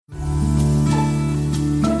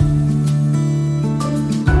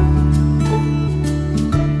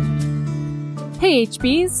Hey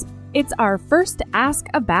HBs, it's our first Ask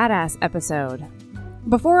a Badass episode.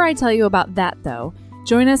 Before I tell you about that though,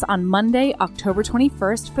 join us on Monday, October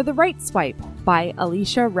 21st for The Right Swipe by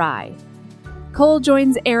Alicia Rye. Cole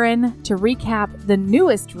joins Aaron to recap the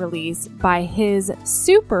newest release by his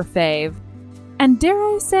super fave, and dare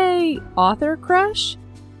I say, author crush?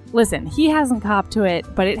 Listen, he hasn't copped to it,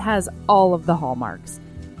 but it has all of the hallmarks.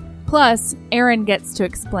 Plus, Aaron gets to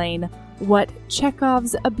explain what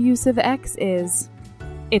Chekhov's abusive ex is.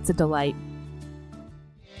 It's a delight.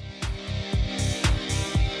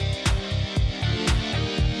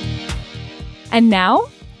 And now,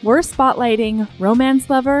 we're spotlighting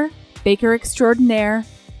romance lover, baker extraordinaire,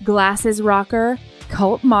 glasses rocker,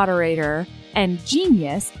 cult moderator, and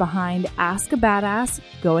genius behind Ask a Badass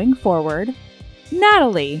going forward,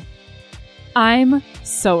 Natalie. I'm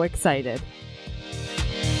so excited.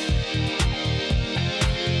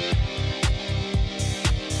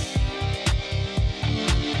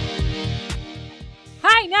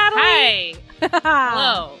 Hi, Natalie. Hi.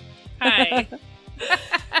 Hello. Hi.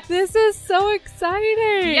 This is so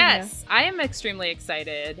exciting. Yes, I am extremely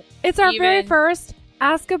excited. It's our very first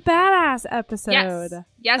Ask a Badass episode.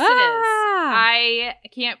 Yes, it is. I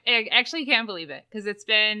actually can't believe it because it's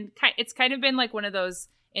kind of been like one of those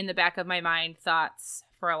in the back of my mind thoughts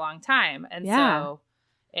for a long time, and so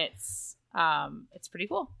it's pretty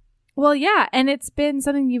cool. Well, yeah, and it's been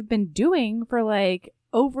something you've been doing for like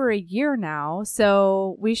over a year now,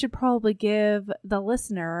 so we should probably give the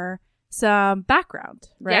listener some background,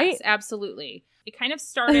 right? Yes, absolutely. It kind of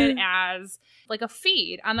started as like a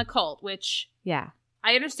feed on the cult, which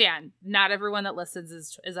I understand not everyone that listens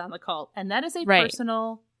is on the cult, and that is a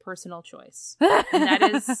personal choice. And that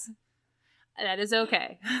is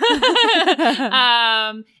okay.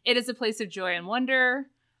 It is a place of joy and wonder.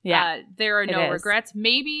 Yeah. There are no regrets.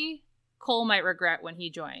 Maybe Cole might regret when he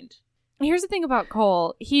joined. Here's the thing about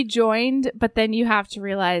Cole. He joined, but then you have to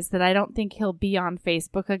realize that I don't think he'll be on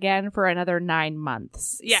Facebook again for another 9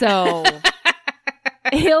 months. Yeah. So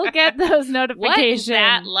he'll get those notifications. What is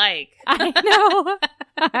that like?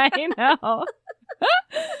 I know.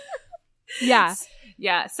 Yeah.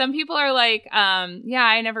 Yeah. Some people are like,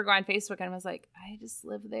 I never go on Facebook. And I was like, I just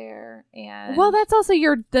live there. And well, that's also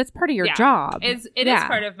that's part of your job. It is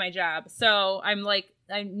part of my job. So I'm like,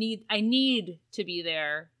 I need to be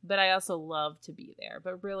there, but I also love to be there.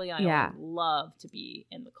 But really, I love to be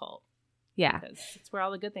in the cult. Yeah. Because it's where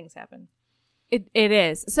all the good things happen. It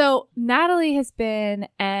is. So Natalie has been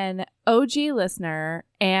an OG listener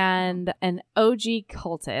and an OG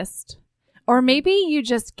cultist. Or maybe you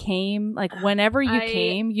just came, like whenever you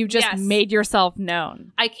came, you just made yourself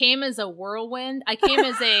known. I came as a whirlwind. I came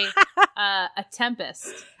as a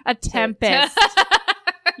tempest. A tempest.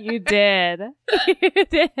 You did. You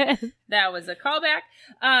did. That was a callback.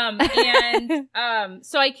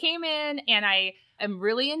 So I came in and I am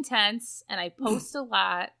really intense and I post a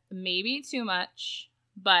lot, maybe too much,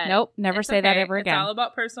 but nope, never say that ever again. It's all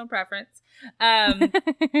about personal preference.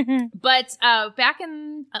 But back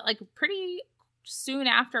in like pretty soon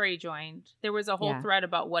after I joined, there was a whole thread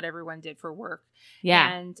about what everyone did for work.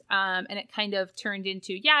 Yeah. And it kind of turned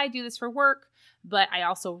into, I do this for work, but I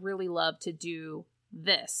also really love to do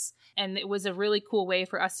this. And it was a really cool way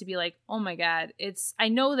for us to be like, oh my God, I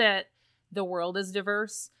know that the world is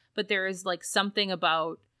diverse, but there is like something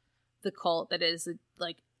about the cult that is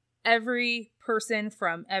like every person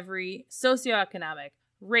from every socioeconomic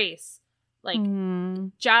race, like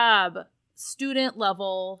job, student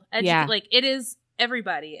level, like it is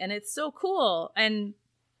everybody. And it's so cool. And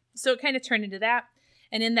so it kind of turned into that.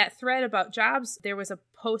 And in that thread about jobs, there was a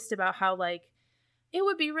post about how like, it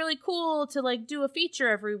would be really cool to like do a feature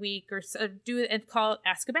every week or do it and call it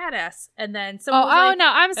Ask a Badass. And then someone was like, no,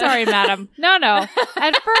 I'm sorry, madam. No.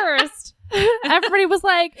 At first, everybody was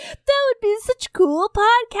like, that would be such a cool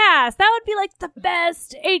podcast. That would be like the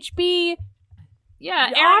best HB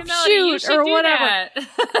offshoot or whatever.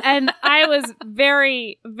 And I was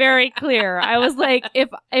very, very clear. I was like,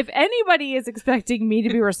 if anybody is expecting me to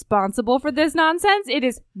be responsible for this nonsense, it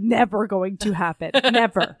is never going to happen.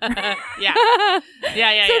 Never. Yeah. So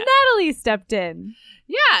Natalie stepped in.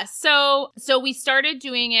 Yeah, so we started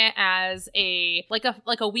doing it as a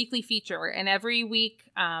weekly feature, and every week,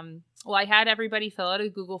 I had everybody fill out a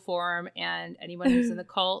Google form, and anyone who's in the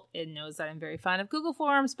cult knows that I'm very fond of Google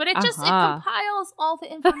Forms, but it compiles all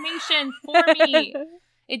the information for me.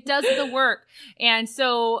 It does the work, and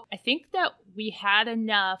so I think that we had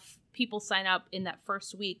enough people sign up in that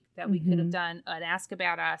first week that we could have done an Ask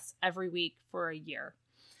About Us every week for a year,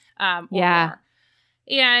 or more.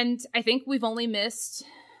 And I think we've only missed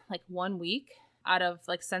like 1 week out of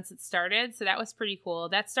like since it started. So that was pretty cool.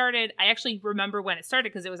 That started, I actually remember when it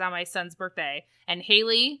started because it was on my son's birthday. And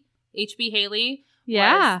Haley, HB Haley,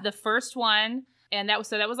 was the first one. And that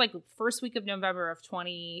was like first week of November of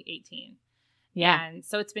 2018. Yeah. And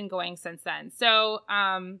so it's been going since then. So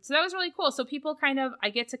so that was really cool. So people I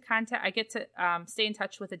get to stay in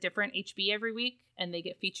touch with a different HB every week, and they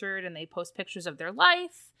get featured and they post pictures of their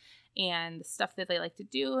life and the stuff that they like to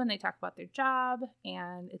do, and they talk about their job,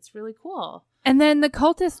 and it's really cool. And then the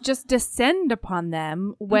cultists just descend upon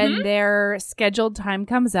them when their scheduled time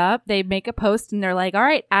comes up. They make a post and they're like, all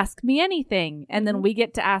right, ask me anything. And then we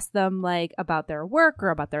get to ask them like about their work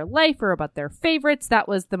or about their life or about their favorites. That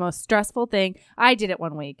was the most stressful thing. I did it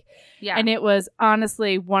one week. Yeah. And it was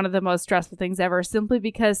honestly one of the most stressful things ever, simply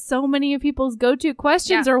because so many of people's go-to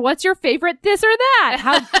questions are, what's your favorite this or that?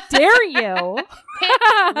 How dare you? Pick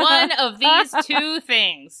one of these two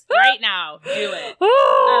things right now. Do it.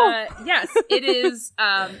 Yes, it is.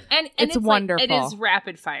 And it's wonderful. It is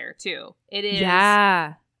rapid fire too. It is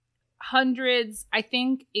hundreds. I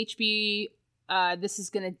think HB. This is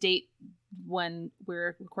going to date when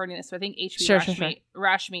we're recording this. So I think HB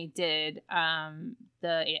Rashmi did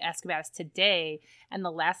the Ask About Us today, and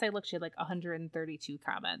the last I looked, she had like 132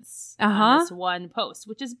 comments on this one post,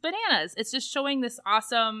 which is bananas. It's just showing this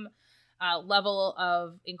awesome level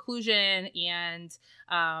of inclusion and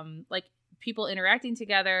like people interacting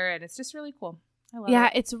together, and it's just really cool. I love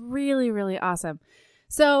it. It's really, really awesome.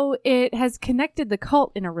 So it has connected the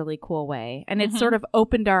cult in a really cool way, and it's sort of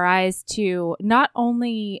opened our eyes to not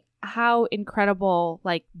only how incredible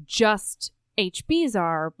like just HBs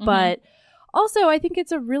are, but also I think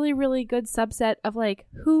it's a really, really good subset of like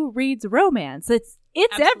who reads romance. It's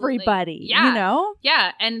everybody, you know?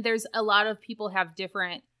 Yeah, and there's a lot of people have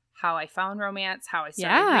different how I found romance, how I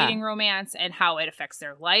started reading romance, and how it affects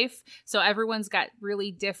their life. So everyone's got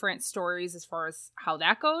really different stories as far as how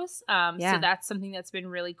that goes. So that's something that's been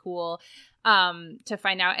really cool to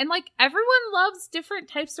find out. And like everyone loves different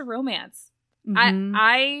types of romance.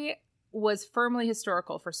 I was firmly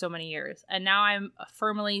historical for so many years, and now I'm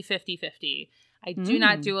firmly 50-50. I do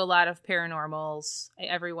not do a lot of paranormals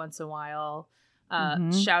every once in a while.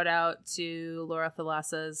 Shout out to Laura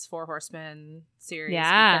Thalassa's 4 Horsemen series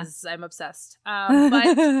because I'm obsessed.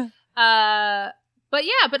 But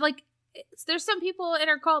like there's some people in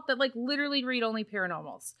our cult that like literally read only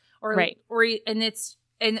paranormals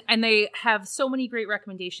and they have so many great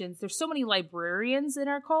recommendations. There's so many librarians in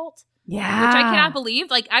our cult. Yeah. Which I cannot believe.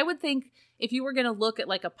 Like I would think if you were going to look at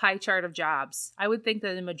like a pie chart of jobs, I would think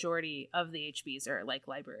that the majority of the HBs are like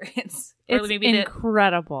librarians. It's maybe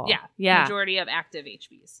incredible. Majority of active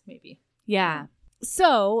HBs, maybe. Yeah.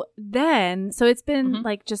 So it's been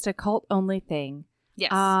like just a cult only thing.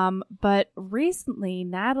 Yes. But recently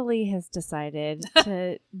Natalie has decided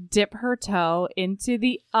to dip her toe into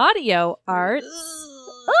the audio arts.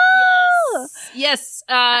 Yes.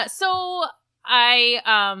 So I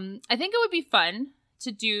think it would be fun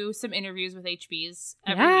to do some interviews with HBs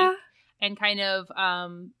every week and kind of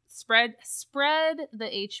spread the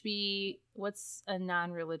HB. What's a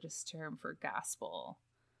non-religious term for gospel?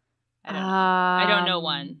 I don't know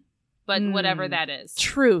one, but whatever that is.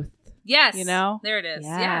 Truth. Yes. You know? There it is.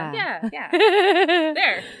 Yeah.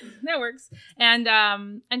 There. That works. And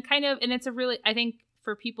kind of, and it's a really, I think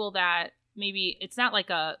for people that maybe it's not like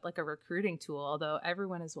a recruiting tool, although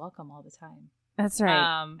everyone is welcome all the time. That's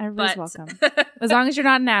right. Everyone's welcome. As long as you're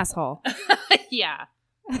not an asshole. Yeah.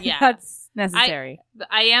 That's necessary.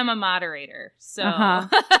 I am a moderator, so.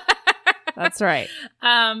 That's right. But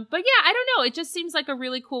yeah, I don't know. It just seems like a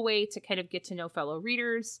really cool way to kind of get to know fellow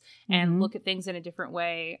readers and look at things in a different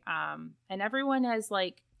way. And everyone has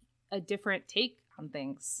like a different take on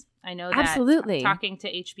things. I know that talking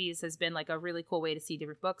to HBs has been like a really cool way to see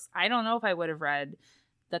different books. I don't know if I would have read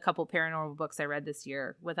the couple paranormal books I read this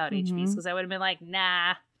year without HBs, because I would have been like,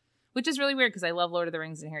 nah, which is really weird because I love Lord of the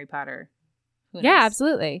Rings and Harry Potter. Yeah,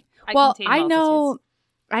 absolutely.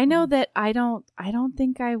 I know that I don't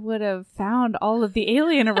think I would have found all of the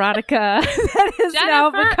alien erotica that has now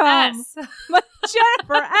become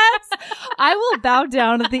Jennifer S. I will bow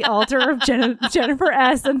down at the altar of Jennifer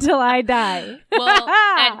S. until I die. Well,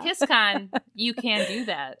 at KissCon, you can do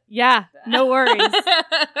that. Yeah, no worries.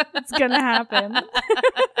 It's going to happen.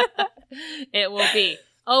 It will be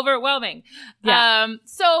overwhelming. Yeah.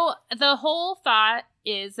 So the whole thought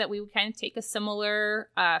is that we would kind of take a similar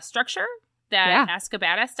structure that Ask a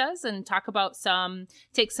Badass does and talk about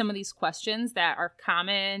take some of these questions that are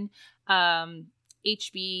common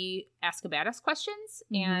HB Ask a Badass questions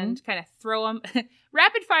and kind of throw them.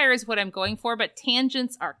 Rapid fire is what I'm going for, but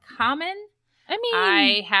tangents are common. I mean,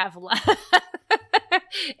 I have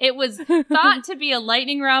It was thought to be a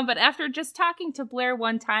lightning round, but after just talking to Blair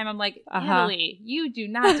one time, I'm like, Natalie, you do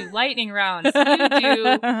not do lightning rounds. You do.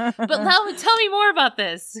 But tell me more about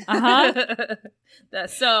this.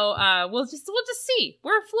 So we'll just see.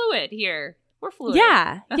 We're fluid here. We're fluid.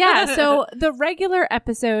 Yeah. So the regular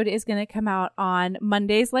episode is going to come out on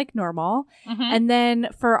Mondays like normal. Mm-hmm. And then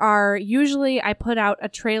for usually I put out a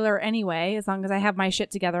trailer anyway, as long as I have my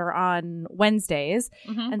shit together on Wednesdays.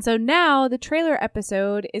 Mm-hmm. And so now the trailer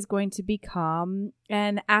episode is going to become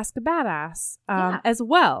an Ask a Badass as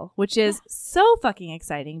well, which is so fucking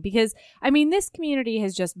exciting because, I mean, this community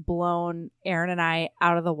has just blown Aaron and I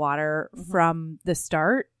out of the water from the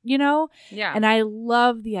start, you know? Yeah. And I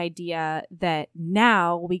love the idea that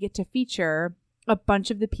now we get to feature a bunch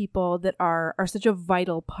of the people that are such a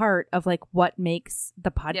vital part of like what makes the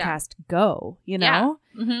podcast go, you know?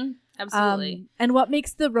 Yeah. Mm-hmm. Absolutely. And what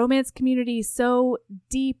makes the romance community so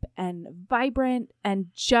deep and vibrant and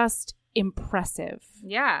just impressive.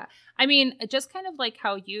 Yeah. I mean, just kind of like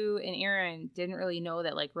how you and Aaron didn't really know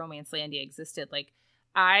that like Romancelandia existed. Like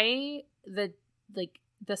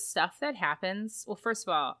the stuff that happens. Well, first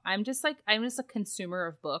of all, I'm just a consumer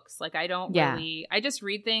of books. Like I don't really, I just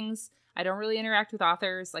read things. I don't really interact with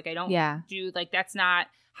authors. Like I don't do like, that's not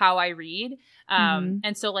how I read.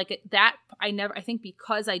 And so like that, I think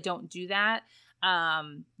because I don't do that,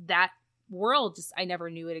 that world I never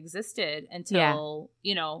knew it existed until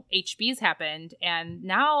you know HB's happened, and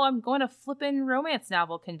now I'm going to flippin' romance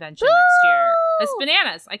novel convention next year. It's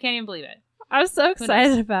bananas. I can't even believe it. I'm so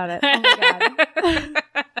excited about it. Oh my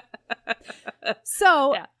god.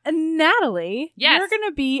 So Natalie, you're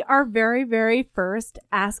gonna be our very, very first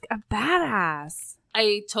Ask a Badass.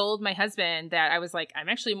 I told my husband that I was like, I'm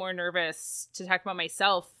actually more nervous to talk about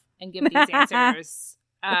myself and give these answers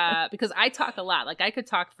because I talk a lot. Like I could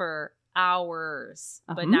talk for hours,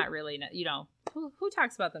 but not really. You know, who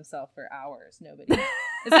talks about themselves for hours? Nobody.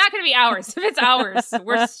 It's not going to be hours. If it's hours,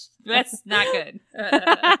 that's not good.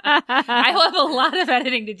 I have a lot of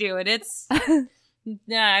editing to do, and it's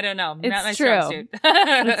I don't know. Not my strong suit.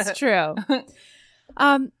 It's true.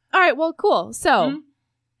 All right. Well, cool. So,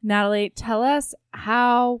 Natalie, tell us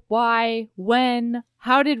how, why, when,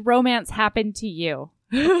 how did romance happen to you?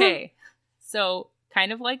 Okay. So,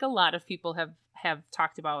 kind of like a lot of people have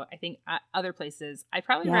talked about, I think, other places. I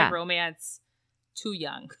probably read romance too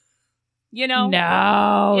young. You know? No.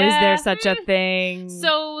 Yeah. Is there such a thing?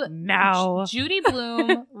 So, no. Judy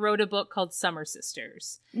Blume wrote a book called Summer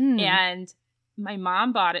Sisters. And my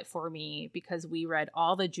mom bought it for me because we read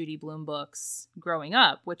all the Judy Blume books growing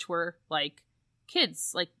up, which were like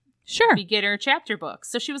kids, like beginner chapter books.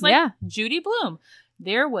 So she was like, Judy Blume.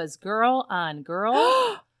 There was girl on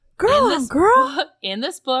girl. Girl on girl? In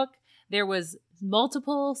this book. There was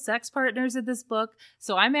multiple sex partners in this book.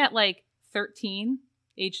 So I'm at like 13,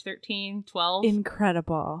 age 13, 12.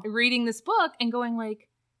 Incredible. Reading this book and going like,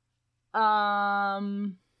 my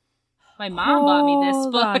mom bought me this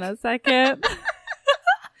book. Hold on a second.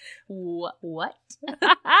 What?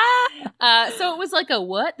 So it was like a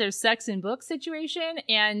what? There's sex in book situation.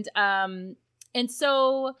 And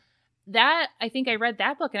so that, I think I read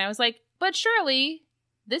that book and I was like, but surely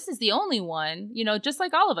this is the only one, you know, just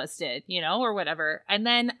like all of us did, you know, or whatever. And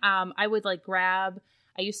then I would like I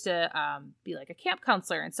used to be like a camp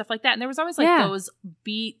counselor and stuff like that. And there was always like those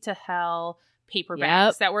beat to hell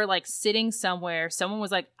paperbacks that were like sitting somewhere. Someone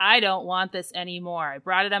was like, I don't want this anymore. I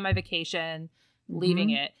brought it on my vacation,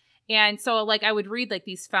 leaving it. And so like I would read like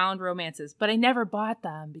these found romances, but I never bought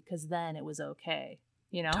them because then it was okay,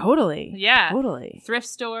 you know? Totally. Yeah. Totally. Thrift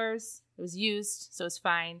stores. It was used, so it's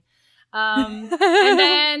fine. And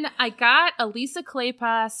then I got a Lisa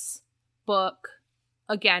Kleypas book,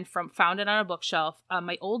 again, found it on a bookshelf.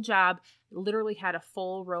 My old job literally had a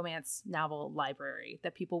full romance novel library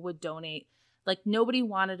that people would donate. Like nobody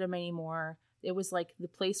wanted them anymore. It was like the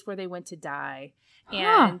place where they went to die.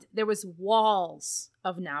 And there was walls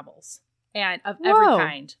of novels and of every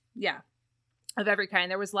kind. Yeah. Of every kind.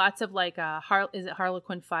 There was lots of like, is it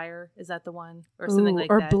Harlequin Fire? Is that the one? Or something like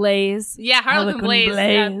that. Or Blaze. Yeah, Harlequin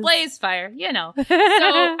Blaze. Blaze Fire, you know. So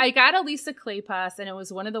I got a Lisa Kleypas, and it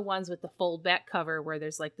was one of the ones with the fold back cover where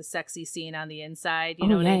there's like the sexy scene on the inside. You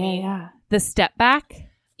know what I mean? Yeah. The step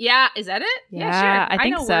back? Yeah. Is that it? Yeah, sure. I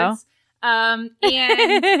think so.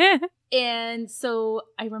 Words. And so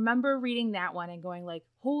I remember reading that one and going like,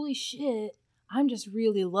 holy shit, I'm just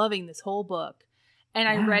really loving this whole book. And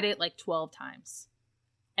I read it like 12 times.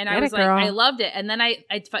 And I was like, I loved it. And then I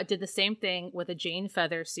did the same thing with a Jane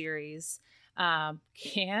Feather series.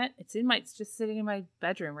 It's just sitting in my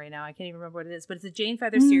bedroom right now. I can't even remember what it is. But it's a Jane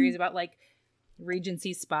Feather series about like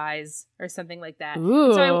Regency Spies or something like that.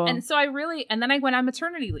 Ooh. And then I went on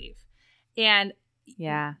maternity leave. And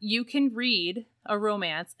yeah, you can read a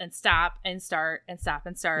romance and stop and start and stop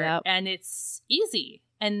and start. Yep. And it's easy.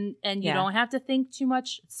 And you don't have to think too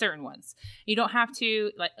much. Certain ones. You don't have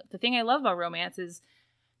to, like, the thing I love about romance is,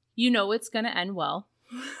 it's going to end well.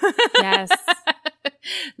 Yes.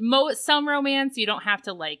 Some romance, you don't have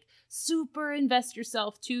to, like, super invest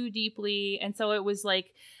yourself too deeply. And so it was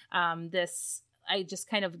like I just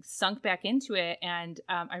kind of sunk back into it. And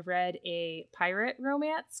I read a pirate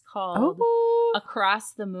romance called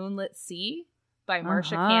Across the Moonlit Sea by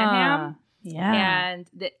Marcia Canham. Yeah. And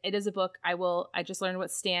it is a book I just learned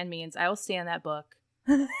what stan means. I will stan that book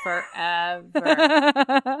forever.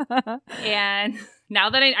 And now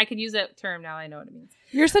that I can use that term, now I know what it means.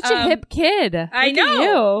 You're such a hip kid. I Look know. at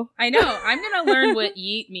you. I know. I'm going to learn what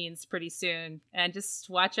yeet means pretty soon. And just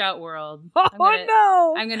watch out, world.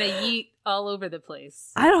 No. I'm going to yeet all over the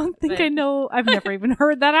place. I don't think I know. I've never even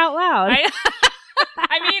heard that out loud.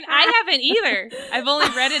 I mean, I haven't either. I've only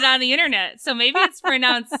read it on the internet. So maybe it's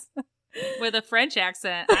pronounced with a French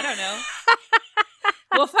accent. I don't know.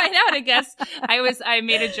 We'll find out, I guess. I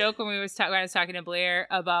made a joke when I was talking to Blair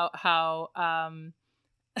about how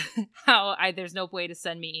there's no way to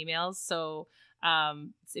send me emails. So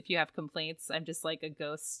if you have complaints, I'm just like a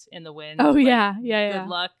ghost in the wind. Oh, like, yeah. Good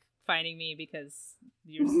luck finding me because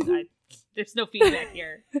there's no feedback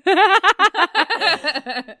here.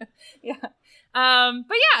 Yeah.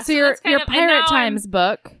 But yeah. So your Pirate Times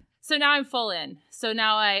book. So now I'm full in. So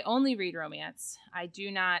now I only read romance. I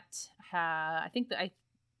do not have, I think that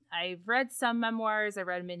I've read some memoirs. I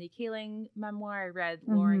read a Mindy Kaling memoir. I read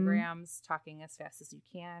Lauren Graham's Talking as Fast as You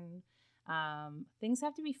Can. Things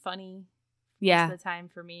have to be funny most of the time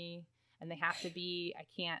for me. And they have to be, I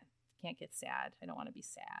can't get sad. I don't want to be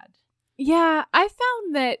sad. Yeah, I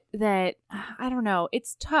found that I don't know,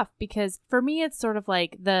 it's tough because for me it's sort of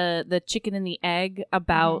like the chicken and the egg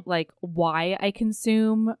about like why I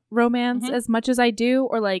consume romance as much as I do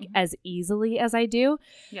or like as easily as I do.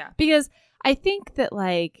 Yeah. Because I think that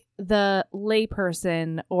like the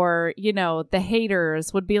layperson or, the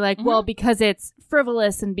haters would be like, well, because it's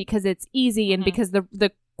frivolous and because it's easy and because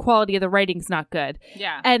the quality of the writing's not good.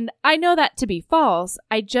 Yeah. And I know that to be false.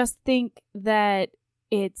 I just think that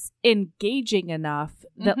it's engaging enough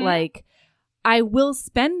that like I will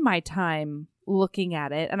spend my time looking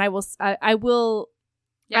at it and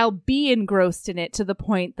I'll be engrossed in it to the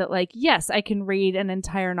point that like, yes, I can read an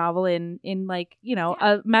entire novel in like,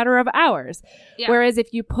 a matter of hours. Yeah. Whereas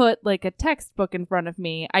if you put like a textbook in front of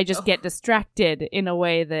me, I just get distracted in a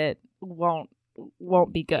way that won't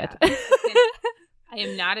be good. Yeah. I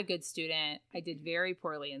am not a good student. I did very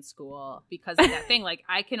poorly in school because of that thing. Like,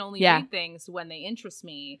 I can only read things when they interest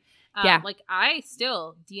me. Like, I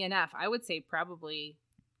still DNF. I would say probably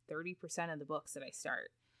 30% of the books that I start.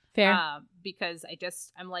 Fair. Because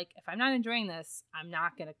I'm like, if I'm not enjoying this, I'm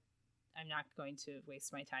not going to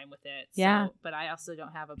waste my time with it. Yeah. So, but I also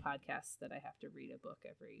don't have a podcast that I have to read a book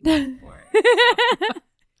every week for. So.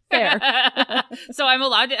 Fair. So I'm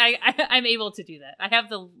allowed to, I'm able to do that. I have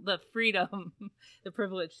the freedom, the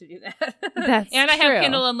privilege to do that. That's and I true. have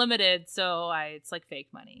Kindle Unlimited, so it's like fake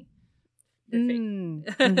money. Fake.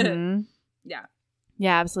 Yeah.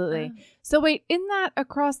 Yeah, absolutely. So wait, in that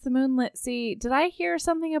Across the Moonlit Sea, did I hear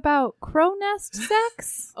something about crow nest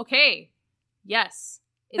sex? Okay. Yes.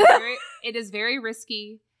 It is very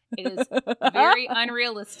risky. It is very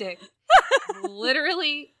unrealistic.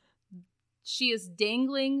 Literally, she is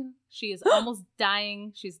dangling. She is almost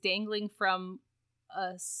dying. She's dangling from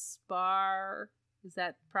a spar. Is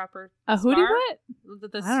that proper? A spar? hootie what?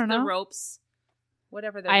 I don't know. The ropes.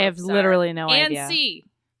 Whatever the ropes I have literally no idea. And sea.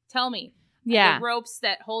 Tell me. Yeah. The ropes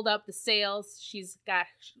that hold up the sails.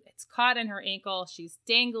 It's caught in her ankle. She's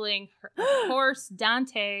dangling. Her horse,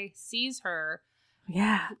 Dante, sees her.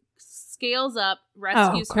 Yeah. Scales up,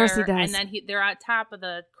 rescues of course her. He does. And then they're on top of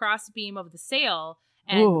the cross beam of the sail.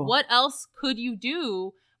 And what else could you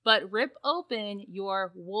do but rip open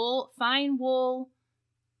your fine wool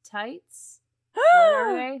tights? What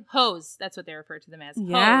are they? Hose. That's what they refer to them as.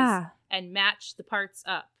 Yeah. Hose. And match the parts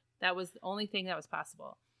up. That was the only thing that was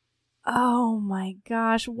possible. Oh my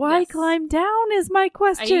gosh. Why climb down is my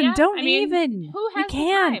question. Don't even. Who has you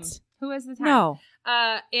can't. the time? Who has the time? No.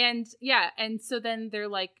 And so then they're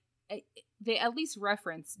like, they at least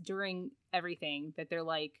reference during everything that they're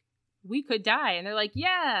like, we could die. And they're like,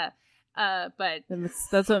 yeah. But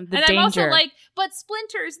that's what the and danger. I'm also like, but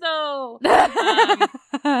splinters though.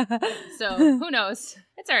 So who knows?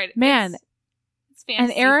 It's all right. Man. It's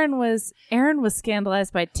fantasy. And Aaron was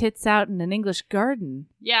scandalized by tits out in an English garden.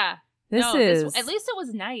 Yeah. At least it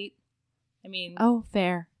was night. I mean, oh,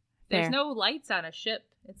 fair. There's no lights on a ship.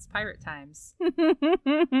 It's pirate times.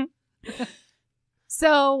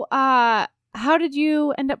 So, how did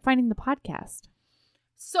you end up finding the podcast?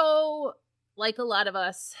 So, like a lot of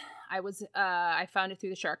us, I found it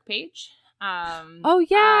through the Shark page. Oh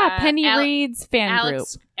yeah, Penny Reed's fan group.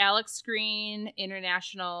 Alex Green,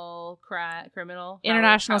 international criminal,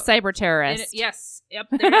 international cyber terrorist. Yes, yep,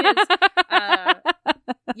 there it is.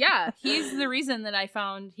 Yeah, he's the reason that I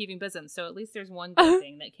found Heaving Bosom. So at least there's one good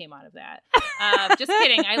thing that came out of that. Just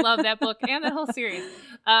kidding. I love that book and that whole series.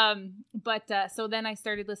 So then I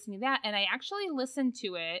started listening to that, and I actually listened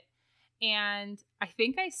to it, and I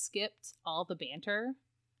think I skipped all the banter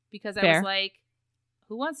because I was like,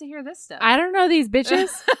 who wants to hear this stuff? I don't know these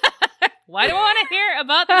bitches. Why do I want to hear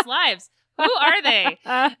about these lives? Who are they?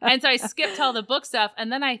 And so I skipped all the book stuff.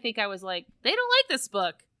 And then I think I was like, they don't like this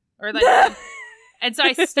book. Or like, and so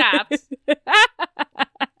I stopped.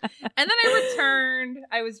 And then I returned.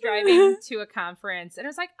 I was driving to a conference and I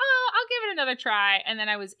was like, oh, I'll give it another try. And then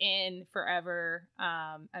I was in forever.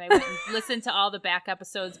 And I went and listened to all the back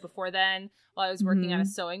episodes before then while I was working on a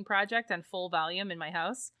sewing project on full volume in my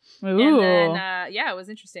house. Ooh. And then, it was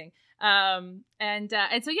interesting. And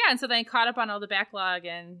so then I caught up on all the backlog,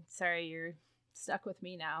 and sorry, you're stuck with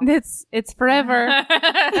me now. It's forever.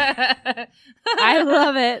 I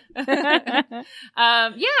love it.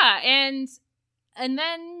 And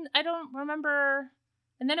then I don't remember.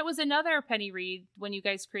 And then it was another Penny Reed when you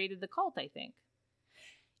guys created the cult, I think.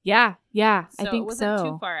 Yeah, so I think it wasn't so.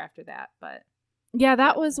 too far after that, but yeah,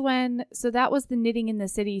 that was the Knitting in the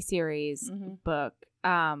City series book.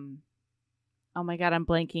 Oh my God, I'm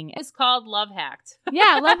blanking. It's called Love Hacked.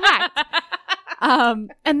 Yeah, Love Hacked.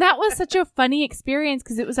 And that was such a funny experience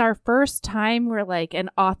because it was our first time where like an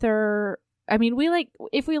author. I mean,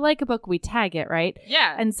 if we like a book, we tag it, right?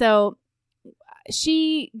 Yeah. And so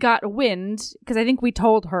she got wind because I think we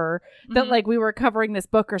told her that like we were covering this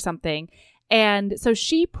book or something. And so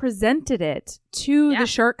she presented it to the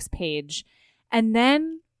Sharks page. And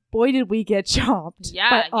then, boy, did we get chomped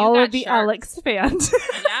by all of the Alex fans.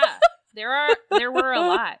 Yeah. There were a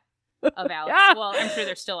lot of Alex. Yeah. Well, I'm sure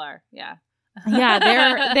there still are. Yeah.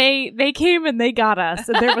 Yeah, they came and they got us,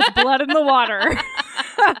 and there was blood in the water.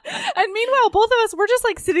 And meanwhile, both of us were just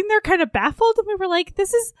like sitting there kind of baffled, and we were like,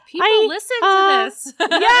 people listen to this.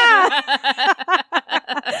 Yeah.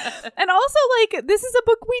 And also, like, this is a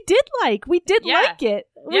book we did like. We did like it.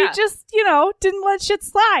 We just, didn't let shit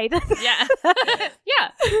slide. Yeah.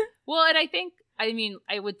 Yeah. Well, and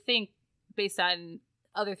I would think based on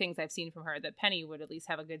other things I've seen from her that Penny would at least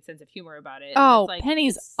have a good sense of humor about it. Oh,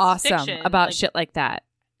 Penny's awesome fiction, about shit like that.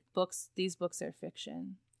 These books are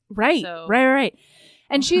fiction. Right. So. Right.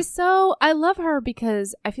 And she's I love her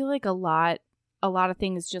because I feel like a lot of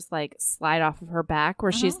things just like slide off of her back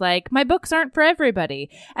where she's like, my books aren't for everybody.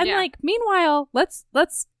 And like, meanwhile, let's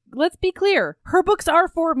be clear. Her books are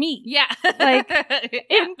for me. Yeah. Like,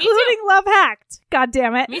 including Love Hacked. God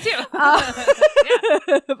damn it. Me too.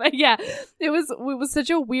 But yeah, it was such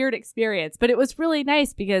a weird experience, but it was really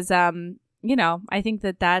nice because, I think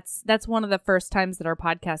that's one of the first times that our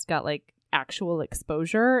podcast got like actual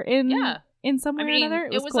exposure in some way or another.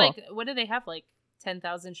 It was cool. Like, what do they have? Like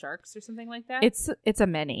 10,000 sharks or something like that? It's a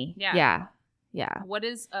many. Yeah. What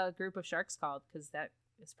is a group of sharks called? Because that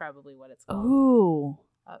is probably what it's called. Ooh.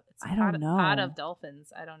 I don't know. Pod of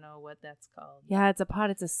dolphins. I don't know what that's called. Yeah, it's a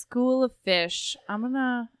pod. It's a school of fish. I'm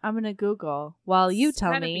gonna Google while you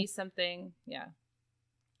tell me. It's gotta be something. Yeah.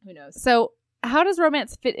 Who knows? So, how does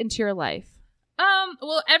romance fit into your life?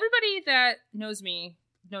 Well, everybody that knows me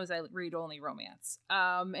knows I read only romance.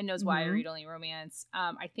 And knows why I read only romance.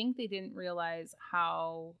 I think they didn't realize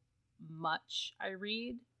how much I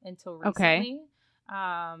read until recently. Okay.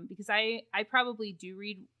 Because I probably do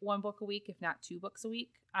read one book a week, if not 2 books a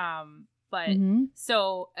week. But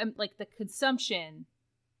so like the consumption,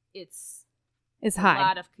 it's high. A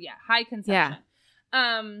lot of high consumption.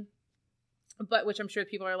 Yeah. But which I'm sure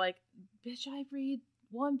people are like, bitch, I read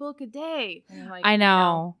 1 book a day. And I'm like, I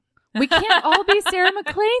know. We can't all be Sarah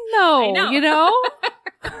McLean though. I know. You know?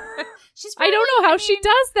 I don't know how she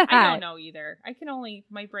does that. I don't know either.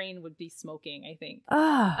 My brain would be smoking, I think.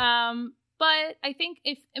 But I think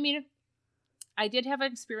if I did have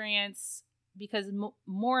an experience because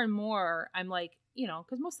more and more I'm like,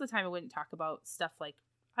 because most of the time I wouldn't talk about stuff like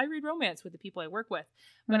I read romance with the people I work with,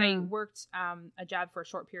 but I worked a job for a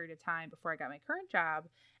short period of time before I got my current job.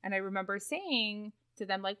 And I remember saying to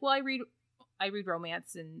them like, well, I read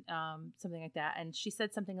romance and something like that. And she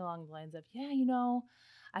said something along the lines of,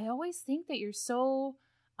 I always think that you're so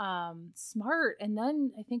smart, and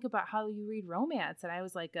then I think about how you read romance, and I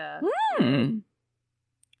was like,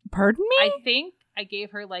 Pardon me? I think I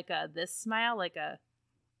gave her like this smile, like a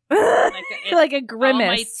grimace. All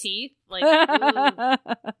my teeth, like, ooh.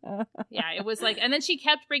 Yeah, it was like, and then she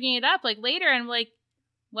kept bringing it up like later, and I'm like,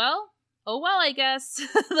 well, I guess.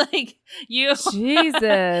 Like, you.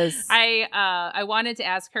 Jesus. I wanted to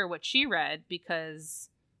ask her what she read because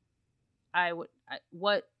I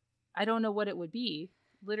don't know what it would be.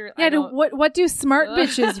 Literally. Yeah. What do smart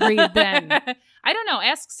bitches read then? I don't know.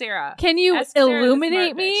 Ask Sarah. Can you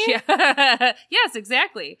illuminate me? Yeah. Yes,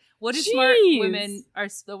 exactly. What do smart women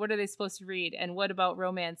what are they supposed to read? And what about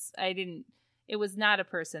romance? It was not a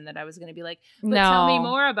person that I was going to be like, but tell me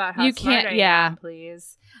more about how smart I am,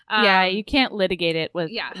 please. You can't litigate it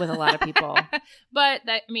with a lot of people. But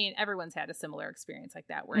everyone's had a similar experience like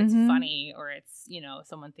that where it's funny or it's,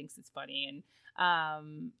 someone thinks it's funny. And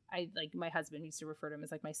I like my husband used to refer to them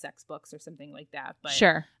as like my sex books or something like that. But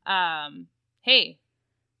sure. Hey,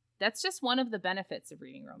 that's just one of the benefits of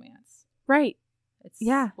reading romance. Right. It's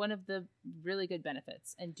one of the really good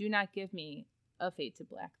benefits. And do not give me a Fade to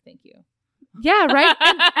Black. Thank you. Yeah, right.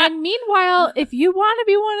 And meanwhile, if you want to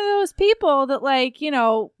be one of those people that like,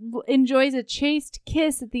 enjoys a chaste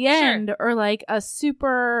kiss at the end or like a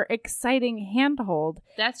super exciting handhold,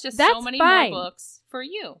 that's so many more books for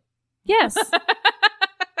you. Yes.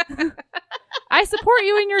 I support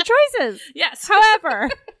you in your choices. Yes. However,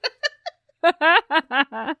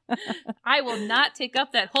 I will not take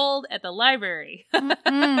up that hold at the library.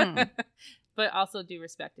 But also do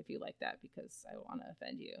respect if you like that because I want to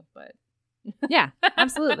offend you. But yeah,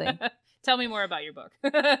 absolutely. Tell me more about your book.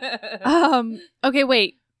 Okay,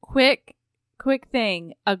 wait. Quick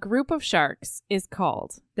thing. A Group of Sharks is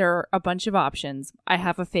called. There are a bunch of options. I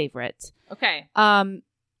have a favorite. Okay.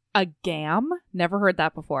 A gam. Never heard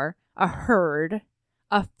that before. A herd.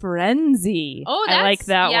 A frenzy. Oh, I like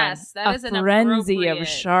that one. Yes, that is an frenzy of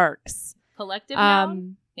sharks. Collective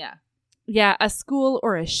noun? Yeah. Yeah, a school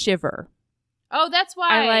or a shiver. Oh, that's why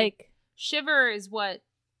I like shiver is what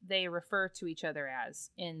they refer to each other as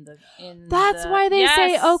That's why they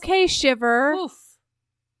say okay shiver. Oof.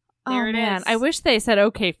 There it man, is. I wish they said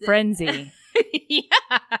okay frenzy. Yeah.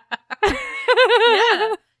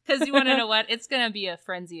 Yeah. Because you want to know what? It's going to be a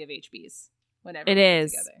frenzy of HBs whenever it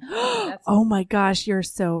is. Together. Oh my gosh, you're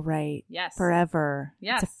so right. Yes. Forever.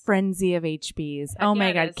 Yes. It's a frenzy of HBs. Heck oh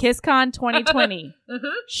my God. KissCon 2020.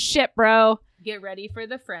 Shit, bro. Get ready for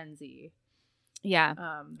the frenzy. Yeah.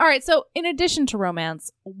 All right. So in addition to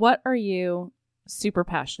romance, what are you super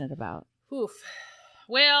passionate about? Oof.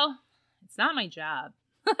 Well, it's not my job.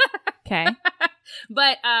 Okay.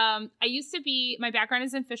 But I used to be, my background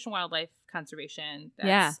is in fish and wildlife conservation.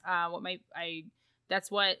 That's that's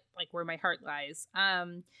what, like, where my heart lies.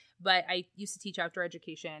 But I used to teach outdoor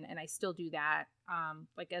education, and I still do that,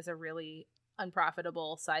 like, as a really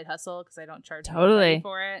unprofitable side hustle because I don't charge money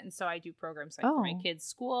for it. And so I do programs like for my kids'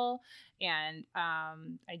 school, and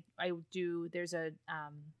there's a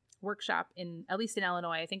workshop at least in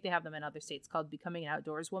Illinois, I think they have them in other states, called Becoming an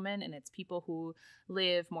Outdoors Woman, and it's people who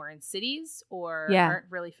live more in cities or aren't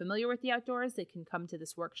really familiar with the outdoors. They can come to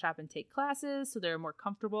this workshop and take classes so they're more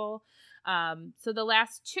comfortable. So the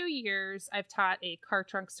last 2 years I've taught a car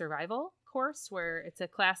trunk survival course where it's a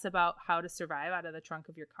class about how to survive out of the trunk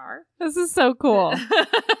of your car. This is so cool.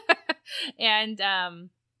 And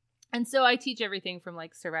so I teach everything from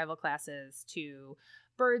like survival classes to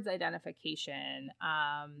birds identification,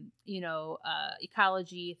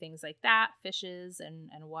 ecology, things like that, fishes and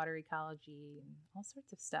water ecology, and all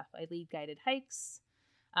sorts of stuff. I lead guided hikes.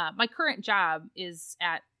 My current job is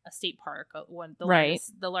at a state park,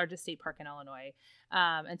 the largest state park in Illinois.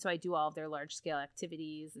 And so I do all of their large scale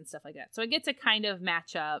activities and stuff like that. So I get to kind of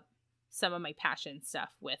match up some of my passion stuff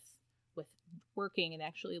with working and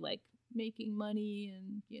actually like making money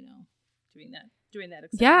and, doing that.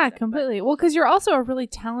 Yeah, stuff. completely. Well, because you're also a really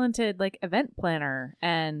talented like event planner,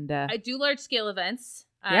 and I do large scale events.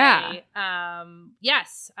 Yeah.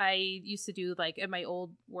 Yes, I used to do like at my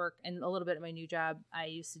old work and a little bit at my new job. I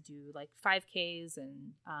used to do like 5Ks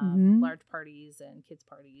and large parties and kids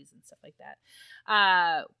parties and stuff like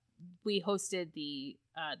that. We hosted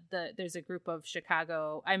there's a group of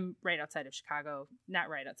Chicago. I'm right outside of Chicago, not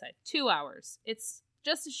right outside, 2 hours. It's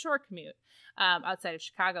just a short commute outside of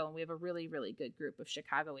Chicago. And we have a really, really good group of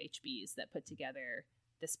Chicago HBs that put together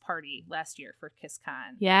this party last year for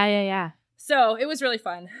KissCon. Yeah. So it was really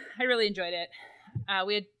fun. I really enjoyed it.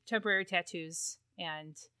 We had temporary tattoos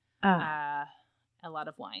and a lot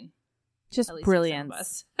of wine. Just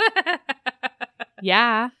brilliance.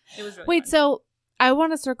 Yeah. It was really Wait, fun. so I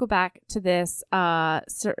want to circle back to this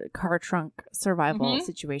car trunk survival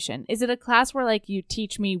situation. Is it a class where like you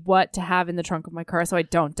teach me what to have in the trunk of my car so I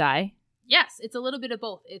don't die? Yes, it's a little bit of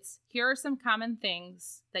both. It's here are some common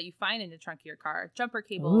things that you find in the trunk of your car. Jumper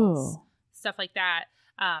cables, stuff like that.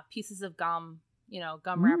 Pieces of gum,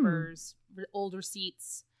 gum wrappers, old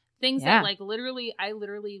receipts, things that like I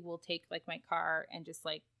literally will take like my car and just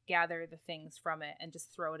like gather the things from it and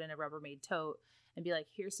just throw it in a Rubbermaid tote and be like,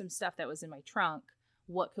 here's some stuff that was in my trunk.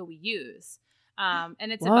 What could we use? And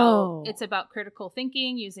it's about critical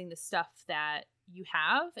thinking, using the stuff that you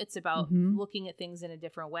have. It's about looking at things in a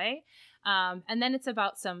different way. And then it's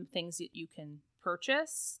about some things that you can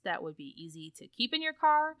purchase that would be easy to keep in your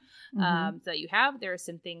car that you have. There are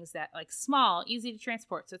some things that like small, easy to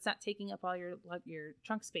transport, so it's not taking up all your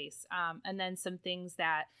trunk space. And then some things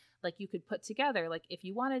that like you could put together, like if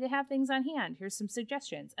you wanted to have things on hand, here's some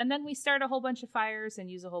suggestions. And then we start a whole bunch of fires and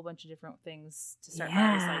use a whole bunch of different things to start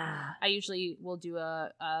fires. Like I usually will do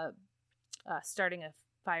starting a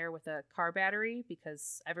fire with a car battery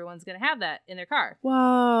because everyone's going to have that in their car.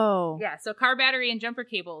 Whoa. Yeah. So car battery and jumper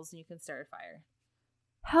cables, and you can start a fire.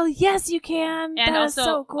 Hell yes, you can. And that also is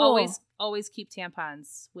so cool. always keep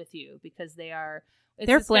tampons with you because they're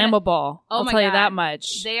flammable. I'll tell you that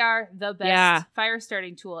much. They are the best fire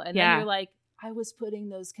starting tool. And then you're like, I was putting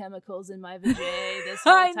those chemicals in my vagina this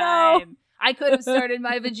whole time. Know. I could have started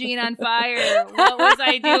my vagina on fire. What was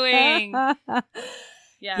I doing?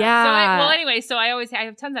 Yeah. So I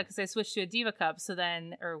have tons of that because I switched to a Diva cup. So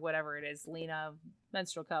then, or whatever it is, Lena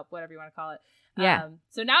menstrual cup, whatever you want to call it. Yeah.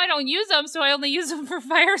 So now I don't use them. So I only use them for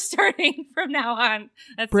fire starting from now on.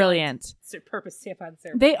 That's brilliant. Purpose tampons.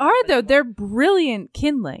 They are though. They're brilliant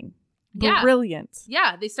kindling. Yeah. Brilliant.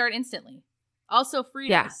 Yeah. They start instantly. Also Fritos.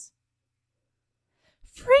 Yeah.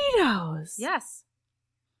 Fritos. Yes.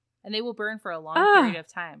 And they will burn for a long period of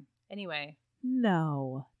time. Anyway.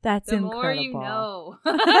 No, that's the incredible. More you know.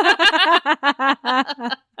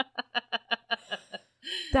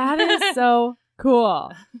 That is so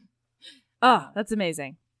cool. Oh, that's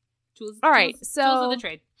amazing. Tools of the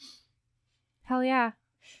trade. Hell yeah.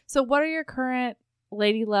 So what are your current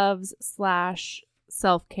Lady Loves /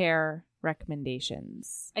 self-care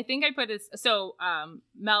recommendations? I think I put it so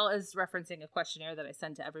Mel is referencing a questionnaire that I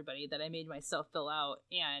sent to everybody that I made myself fill out,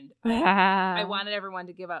 and I wanted everyone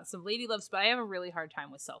to give out some Lady Loves, but I have a really hard time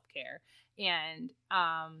with self-care, and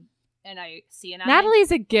I see it on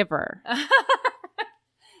Natalie's a giver.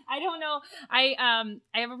 I don't know. I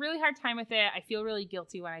have a really hard time with it. I feel really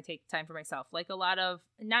guilty when I take time for myself. Like a lot of,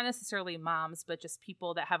 not necessarily moms, but just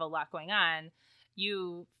people that have a lot going on,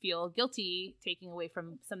 you feel guilty taking away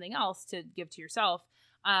from something else to give to yourself.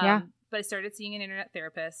 But I started seeing an internet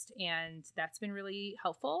therapist, and that's been really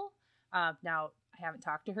helpful. Now, I haven't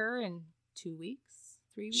talked to her in 2 weeks,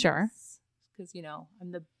 3 weeks. Sure. Because,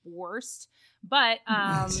 I'm the worst. But...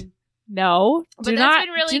 No, do not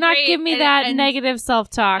give me that negative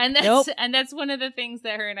self-talk. And that's, and that's one of the things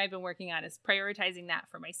that her and I've been working on is prioritizing that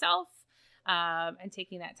for myself, and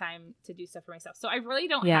taking that time to do stuff for myself. So I really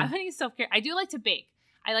don't have any self-care. I do like to bake.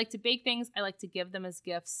 I like to bake things. I like to give them as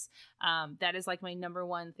gifts. That is like my number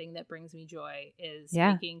one thing that brings me joy is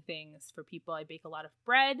baking things for people. I bake a lot of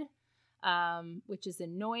bread, which is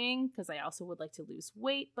annoying because I also would like to lose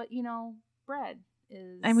weight. But, bread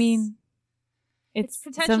is... I mean... It's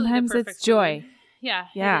potentially sometimes it's joy. Food.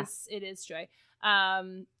 Yeah. It is joy.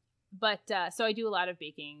 But so I do a lot of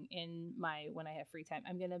baking when I have free time.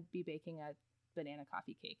 I'm going to be baking a banana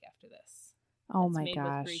coffee cake after this. Oh my gosh. It's made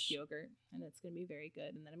with Greek yogurt, and it's going to be very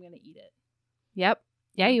good. And then I'm going to eat it. Yep.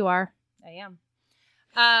 Yeah, you are. I am.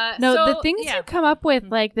 The things you come up with,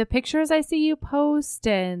 like the pictures I see you post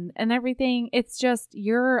and everything, it's just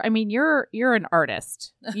you're an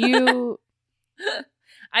artist. You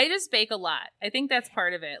I just bake a lot. I think that's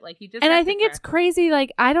part of it. Like you just, and I think it's crazy.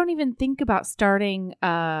 Like I don't even think about starting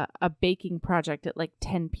a baking project at like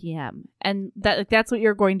 10 p.m. And that's what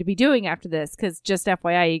you're going to be doing after this. Because just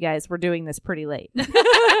FYI, you guys, we're doing this pretty late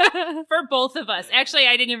for both of us. Actually,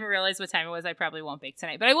 I didn't even realize what time it was. I probably won't bake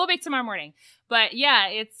tonight, but I will bake tomorrow morning. But yeah,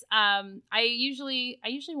 it's I usually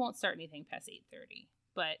won't start anything past 8:30.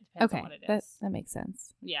 But depends on what it is. That makes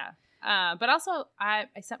sense. Yeah. But also, I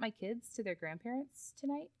sent my kids to their grandparents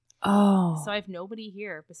tonight. Oh. So I have nobody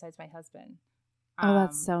here besides my husband. Oh,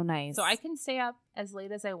 that's so nice. So I can stay up as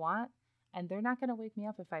late as I want, and they're not going to wake me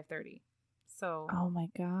up at 5:30. So. Oh my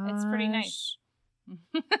gosh. It's pretty nice.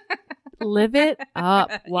 Live it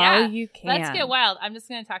up while you can. Let's get wild. I'm just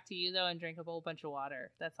going to talk to you, though, and drink a whole bunch of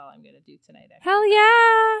water. That's all I'm going to do tonight. Actually. Hell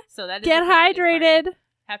yeah. So that is get hydrated.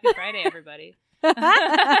 Happy Friday, everybody.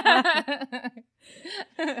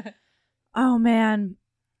 Oh man,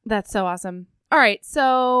 that's so awesome. All right,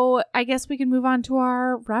 so I guess we can move on to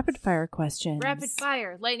our rapid fire questions. Rapid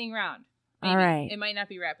fire lightning round. All right. It might not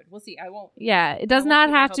be rapid. We'll see. I won't. Yeah, it does not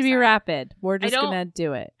have to be rapid. We're just going to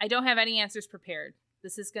do it. I don't have any answers prepared.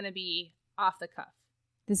 This is going to be off the cuff.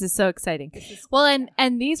 This is so exciting.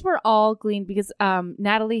 And these were all gleaned because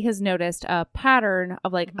Natalie has noticed a pattern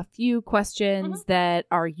of like a few questions that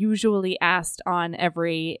are usually asked on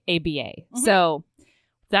every ABA. So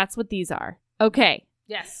that's what these are. Okay.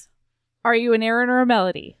 Yes. Are you an Aaron or a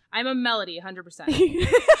Melody? I'm a Melody, 100%.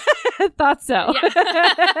 Thought so.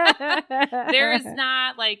 Yeah. There is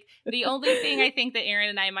not like the only thing I think that Aaron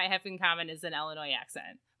and I might have in common is an Illinois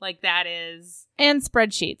accent. Like that is. And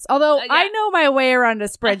spreadsheets. Although I know my way around a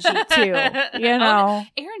spreadsheet too. You know.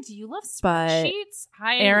 Aaron, do you love spreadsheets?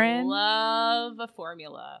 I love a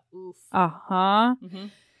formula. Oof. Uh-huh.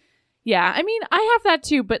 Yeah. I mean, I have that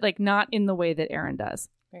too, but like not in the way that Aaron does.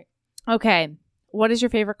 Right. Okay. What is your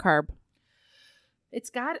favorite carb? It's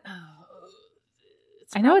got.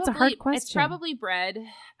 I know it's a hard question. It's probably bread.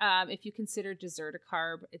 If you consider dessert a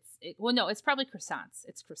carb, it's probably croissants.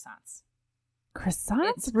 It's croissants.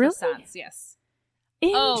 Croissants? It's really? Croissants, yes.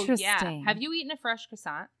 Interesting. Oh, yeah. Have you eaten a fresh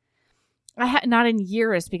croissant? Not in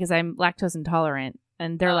years because I'm lactose intolerant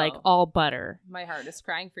and they're like all butter. My heart is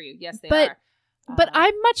crying for you. Yes, they are. But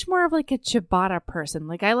I'm much more of like a ciabatta person.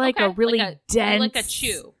 Like I like a really dense. Like a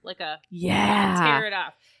chew. Tear it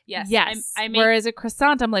off. Yes. Yes. Whereas a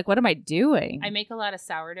croissant, I'm like, what am I doing? I make a lot of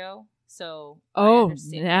sourdough. So I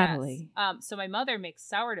understand. Natalie. Yes. So my mother makes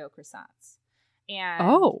sourdough croissants.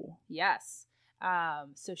 And yes.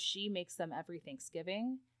 So she makes them every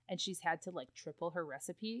Thanksgiving, and she's had to like triple her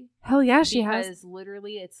recipe. Hell yeah, she has. Because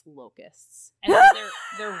literally it's locusts, and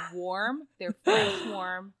they're warm, they're fresh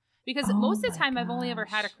warm. Because most of the time, I've only ever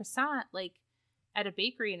had a croissant like at a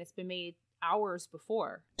bakery, and it's been made hours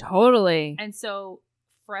before. Totally. And so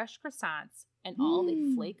fresh croissants, and all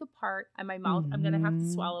they flake apart, and my mouth. I'm gonna have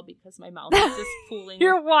to swallow because my mouth is just pooling.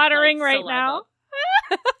 You're watering right now.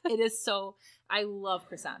 It is so. I love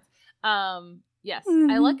croissants. Yes,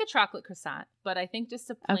 I like a chocolate croissant, but I think just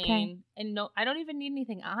a plain and no, I don't even need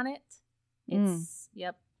anything on it. It's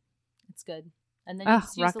it's good. And then you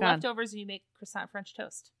just use the leftovers and you make croissant French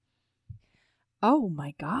toast. Oh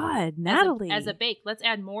my God, Natalie! As a bake, let's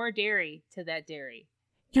add more dairy to that dairy.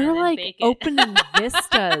 You're like opening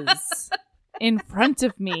vistas in front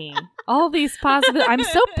of me. All these possibilities. I'm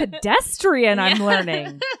so pedestrian. I'm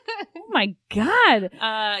learning. Oh my God.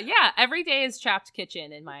 Yeah. Every day is Chopped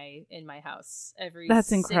Kitchen in my house.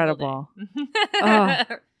 That's incredible.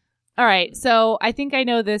 All right. So I think I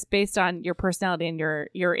know this based on your personality and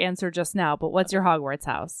your answer just now, but what's your Hogwarts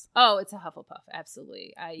house? Oh, it's a Hufflepuff.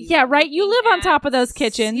 Absolutely. Yeah, right. You live on top of those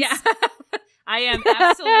kitchens. Yeah. I am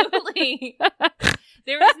absolutely.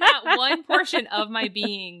 There is not one portion of my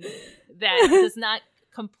being that does not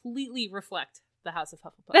completely reflect the House of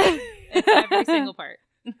Hufflepuff. It's every single part.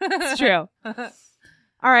 It's true. All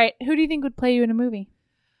right. Who do you think would play you in a movie?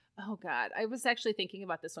 Oh, God. I was actually thinking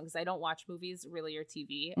about this one because I don't watch movies really or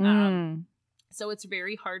TV. So it's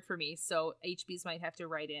very hard for me. So HBs might have to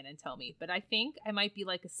write in and tell me. But I think I might be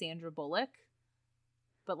like a Sandra Bullock.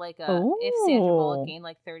 But like if Sandra Bullock gained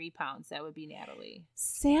like 30 pounds, that would be Natalie.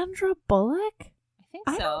 Sandra Bullock? I think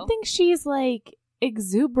so. I don't think she's like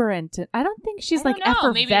exuberant. I don't think she's like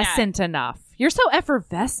effervescent enough. You're so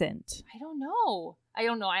effervescent. I don't know. I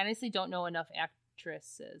honestly don't know enough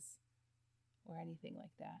actresses or anything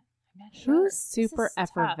like that. I'm not sure. Who's super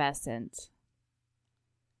effervescent?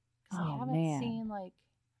 I haven't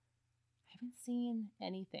seen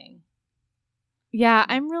anything. Yeah,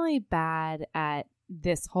 I'm really bad at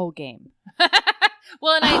this whole game.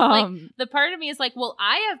 Well, and the part of me is like, well,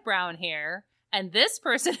 I have brown hair, and this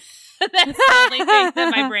person, that's the only thing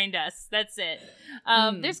that my brain does. That's it.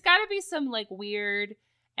 There's got to be some like weird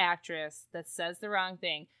actress that says the wrong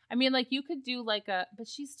thing. I mean, like you could do like but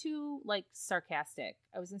she's too like sarcastic.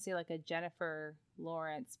 I was gonna say like a Jennifer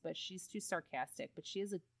Lawrence, but she's too sarcastic. But she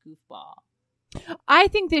is a goofball. I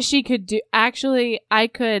think that she could do. Actually, I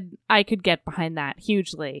could get behind that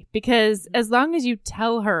hugely because as long as you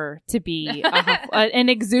tell her to be an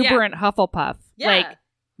exuberant Hufflepuff, play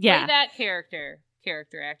that character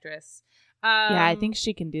actress. Yeah, I think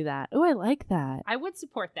she can do that. Oh, I like that. I would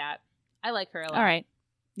support that. I like her a lot. All right.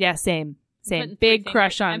 Yeah, same. Big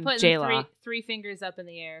crush on J-Law. I'm putting three fingers up in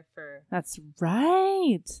the air for. That's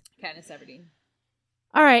right. Katniss Everdeen.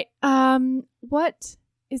 All right. What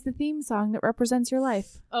is the theme song that represents your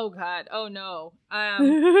life? Oh God. Oh no.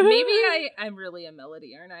 Maybe I'm really a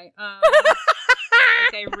Melody, aren't I?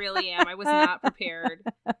 Like I really am. I was not prepared.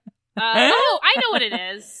 I know what it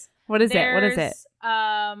is. What is it?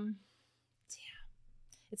 Damn.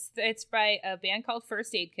 It's by a band called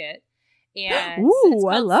First Aid Kit. And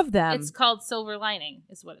I love them. It's called Silver Lining,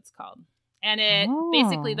 is what it's called. And it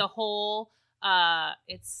basically the whole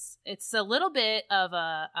it's a little bit of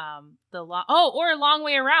a or Long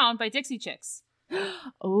Way Around by Dixie Chicks.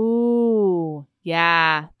 Oh,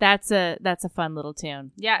 yeah. That's a fun little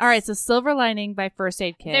tune. Yes. All right, so Silver Lining by First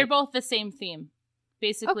Aid Kit. They're both the same theme.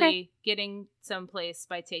 Basically getting someplace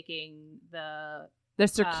by taking the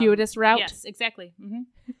circuitous route. Yes, exactly. Mm-hmm.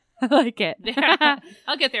 I like it.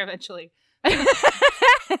 I'll get there eventually.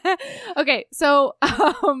 Okay, so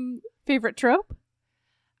favorite trope?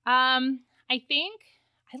 I think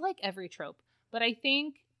I like every trope, but I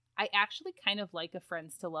think I actually kind of like a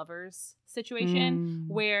friends to lovers situation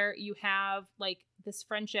where you have like this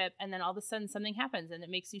friendship and then all of a sudden something happens and it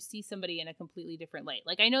makes you see somebody in a completely different light.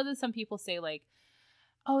 Like I know that some people say like,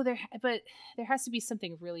 oh, but there has to be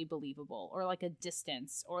something really believable or like a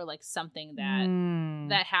distance or like something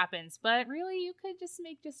that happens. But really, you could just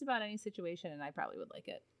make just about any situation and I probably would like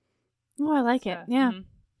it. Oh, I like it. Yeah. Mm-hmm.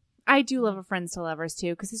 I do love a friends to lovers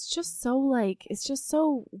too because it's just so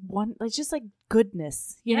it's just like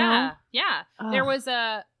goodness, you know? Yeah. There was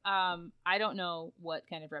a I don't know what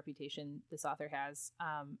kind of reputation this author has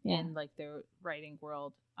in like the writing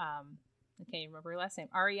world. I can't remember her last name.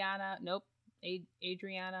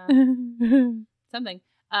 Adriana something.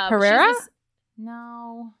 Herrera?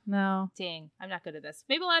 No. Dang, I'm not good at this.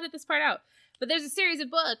 Maybe I'll edit this part out. But there's a series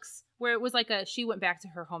of books where it was like she went back to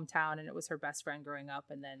her hometown and it was her best friend growing up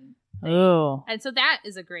and then and so that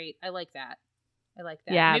is I like that.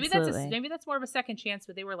 Yeah, maybe absolutely. maybe that's more of a second chance,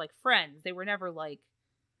 but they were like friends. They were never like,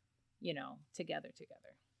 together.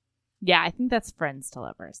 Yeah, I think that's friends to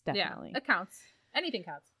lovers, definitely. Yeah, it counts. Anything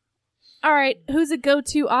counts. All right, who's a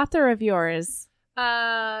go-to author of yours?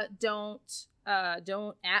 Don't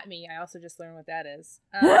at me. I also just learned what that is.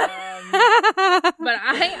 But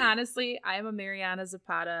I am a Mariana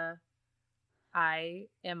Zapata. I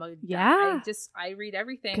read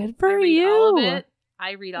everything. Good for I read you. all of it.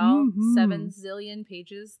 I read all 7 zillion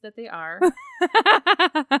pages that they are.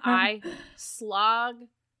 I slog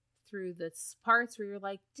through the parts where you're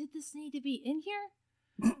like, did this need to be in here?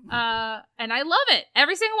 And I love it.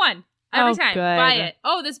 Every single one. Every time. Good. Buy it.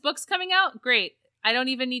 Oh, this book's coming out? Great. I don't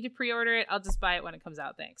even need to pre-order it. I'll just buy it when it comes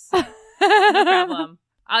out. Thanks. No problem.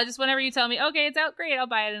 I'll just, whenever you tell me, okay, it's out, great, I'll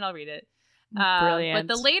buy it and I'll read it. Brilliant.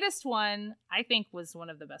 But the latest one, I think, was one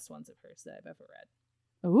of the best ones of hers that I've ever read.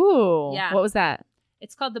 Ooh. Yeah. What was that?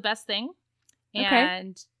 It's called The Best Thing. Okay.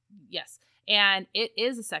 And yes. And it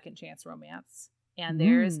is a second chance romance. And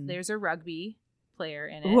there's a rugby player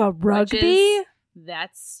in it. Ooh, a rugby?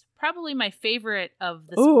 That's probably my favorite of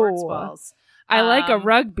the sports balls. I like a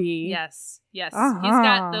rugby. Yes. Uh-huh. He's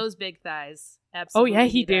got those big thighs. Absolutely. Oh, yeah,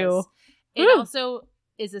 he do. It also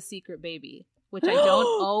is a secret baby, which I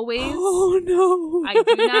don't always. Oh, no.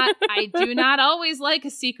 I do not always like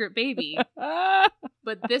a secret baby.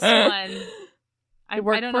 But this one, I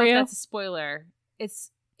don't know if that's a spoiler. If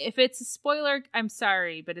it's a spoiler, I'm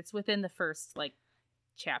sorry, but it's within the first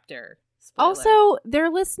chapter. Spoiler. Also,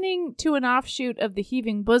 they're listening to an offshoot of the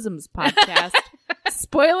Heaving Bosoms podcast.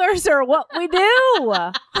 Spoilers are what we do.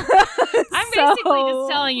 I'm basically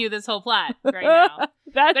just telling you this whole plot right now.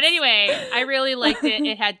 But anyway, I really liked it.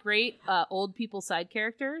 It had great old people side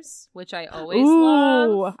characters, which I always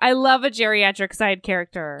love. I love a geriatric side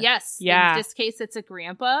character. Yes. Yeah. In this case, it's a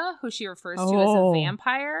grandpa who she refers to as a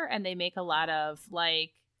vampire, and they make a lot of when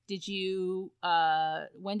did you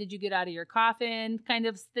get out of your coffin kind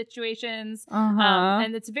of situations.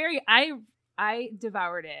 And it's very, I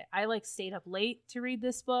devoured it. I stayed up late to read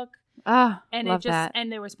this book. And love that.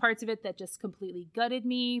 And there was parts of it that just completely gutted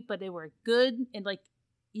me, but they were good and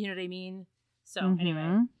you know what I mean? So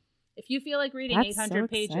anyway, if you feel like reading 800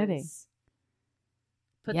 pages,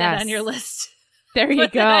 put that on your list. There you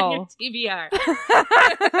put go. That on your TBR.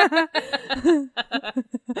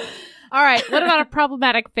 All right. What about a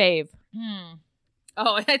problematic fave?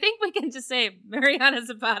 Oh, I think we can just say Mariana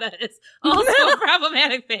Zapata is also a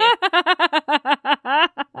problematic fave.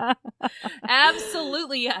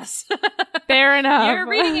 Absolutely, yes. Fair enough. You're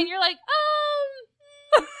reading and you're like,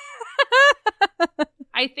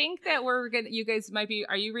 I think that you guys might be,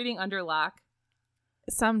 are you reading Under Lock?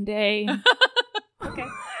 Someday. Okay.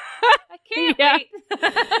 I can't wait.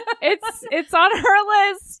 It's on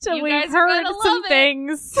her list. We've heard some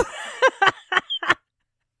things.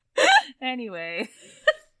 Anyway.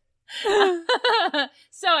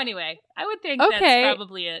 So anyway, I would think that's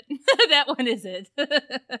probably it. That one is it.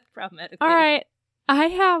 Problematic. All right. I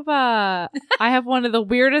have one of the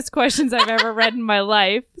weirdest questions I've ever read in my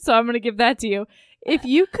life, so I'm going to give that to you. If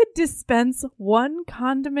you could dispense one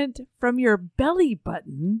condiment from your belly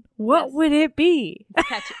button, what would it be?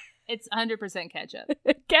 Ketchup. It's 100% ketchup.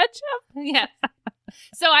 Ketchup? Yes.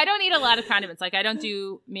 So I don't eat a lot of condiments. Like I don't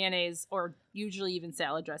do mayonnaise or usually even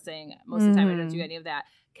salad dressing. Most of the time I don't do any of that.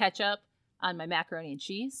 Ketchup on my macaroni and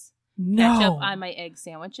cheese. No. Ketchup on my egg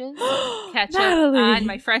sandwiches. Ketchup on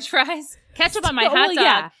my French fries. Ketchup on my hot dog.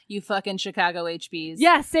 Yeah. You fucking Chicago HBs.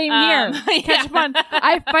 Yeah, same here. Ketchup on.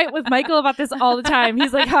 I fight with Michael about this all the time.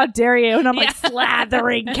 He's like, "How dare you?" And I'm like,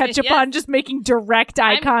 slathering ketchup on, just making direct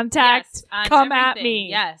eye contact. Come at me.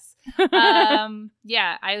 Yes.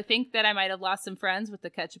 Yeah, I think that I might have lost some friends with the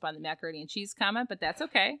ketchup on the macaroni and cheese comment, but that's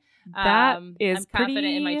okay. That is I'm confident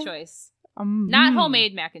in my choice. Not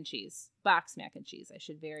homemade mac and cheese. Box mac and cheese. I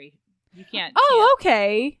should vary. You can't. Oh,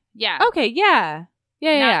 okay. Yeah. Okay, yeah.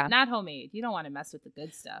 Yeah. Not homemade. You don't want to mess with the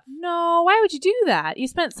good stuff. No, why would you do that? You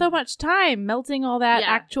spent so much time melting all that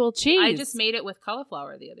actual cheese. I just made it with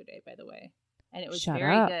cauliflower the other day, by the way. And it was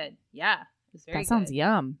very good. Yeah. It was very good. That sounds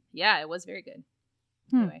yum. Yeah, it was very good.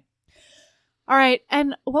 Anyway. All right.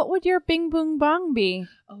 And what would your bing boom bong be?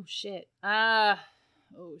 Oh, shit. I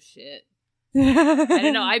don't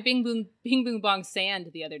know. I bing boom bong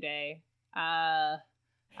sand the other day. I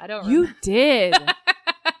don't remember. You did.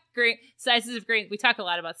 Great sizes of grain. We talk a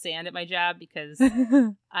lot about sand at my job because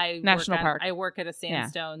I work at a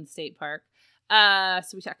sandstone state park. So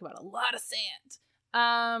we talk about a lot of sand.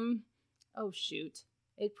 Oh shoot.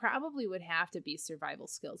 It probably would have to be survival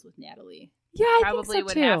skills with Natalie. Yeah, I probably think so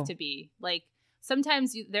would too. have to be. Like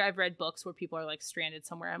sometimes I've read books where people are like stranded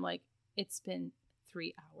somewhere. I'm like, it's been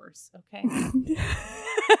 3 hours, okay?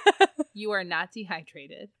 You are not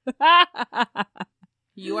dehydrated.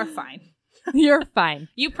 You are fine. You're fine.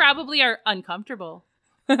 You probably are uncomfortable.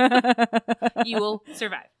 You will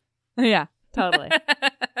survive. Yeah, totally.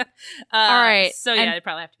 All right. So yeah, it'd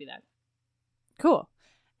probably have to be that. Cool.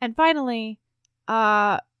 And finally,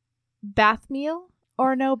 bath meal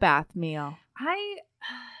or no bath meal? I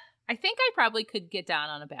think I probably could get down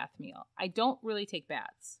on a bath meal. I don't really take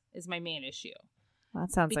baths is my main issue. Well,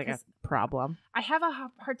 that sounds like a problem. I have a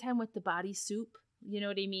hard time with the body soup. You know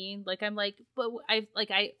what I mean? Like I'm like, but I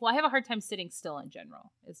have a hard time sitting still in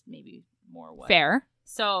general. Is maybe more what. Fair.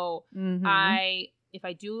 So if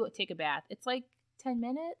I do take a bath, it's like 10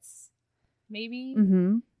 minutes, maybe,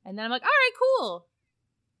 and then I'm like, all right, cool,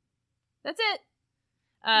 that's it.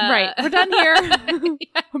 Right, we're done here.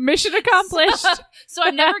 Mission accomplished. So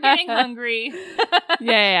I'm never getting hungry.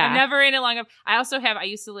 Yeah. I'm never in it long enough. We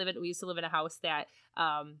used to live in a house that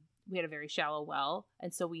we had a very shallow well,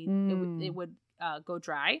 and so it would go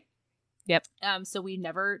dry. Yep. So we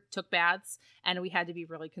never took baths, and we had to be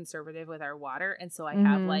really conservative with our water, and so I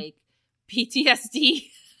have like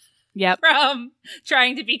PTSD. Yep. From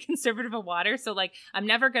trying to be conservative of water. So like I'm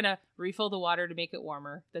never gonna refill the water to make it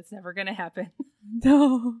warmer. That's never gonna happen.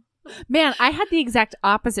 No. Man, I had the exact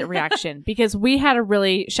opposite reaction because we had a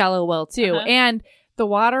really shallow well too. And the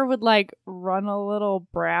water would like run a little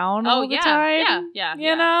brown all the time. Yeah.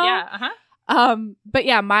 You know? But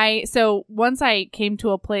yeah, so once I came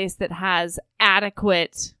to a place that has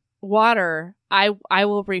adequate water, I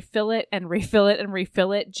will refill it and refill it and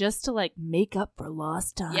refill it just to like make up for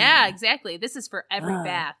lost time. Yeah, exactly. This is for every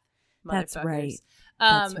bath. That's right.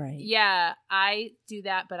 That's right. Yeah, I do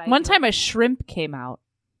that, but one time a shrimp came out.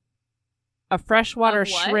 A freshwater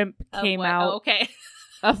shrimp came out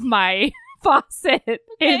of my faucet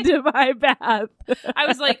into my bath. I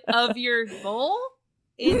was like, of your bowl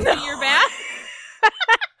into your bath?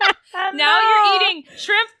 Now you're eating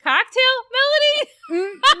shrimp cocktail,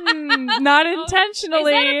 Melody? Not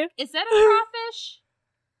intentionally. Is that a crawfish?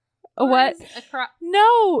 What?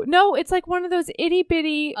 No, it's like one of those itty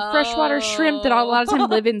bitty freshwater shrimp that a lot of times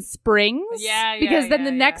live in springs. Because then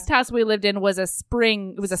the next house we lived in was a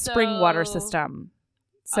spring. It was a spring water system.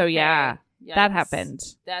 So that happened.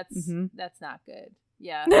 That's not good.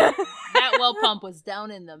 Yeah, that well pump was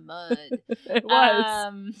down in the mud. It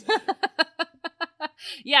was.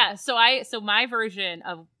 Yeah, so my version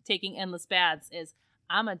of taking endless baths is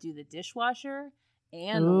I'm gonna do the dishwasher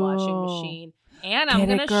and the washing machine, and I'm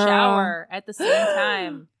gonna shower at the same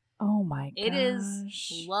time. Oh my gosh. It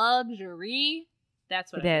is luxury.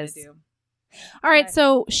 That's what I'm gonna do. All right,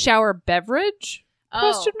 so shower beverage?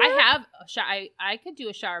 I could do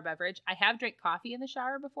a shower beverage. I have drank coffee in the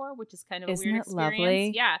shower before, which is kind of a weird experience.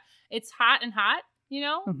 Lovely? Yeah, it's hot, you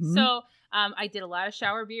know? So I did a lot of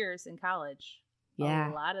shower beers in college.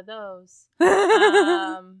 Yeah. A lot of those.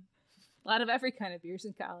 A lot of every kind of beers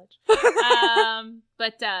in college.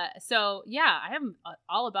 So yeah, I am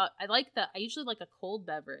all about, I usually like a cold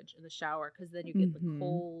beverage in the shower because then you get the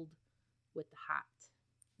cold with the hot.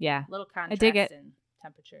 Yeah. Little contrast I dig it. in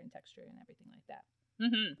temperature and texture and everything like that.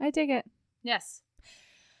 I dig it. Yes.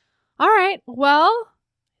 All right. Well,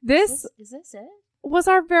 Is this it? was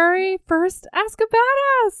our very first Ask a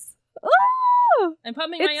Badass. Oh, I'm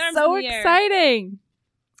pumping my arms so in the air. Exciting.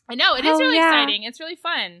 I know, it is really exciting. It's really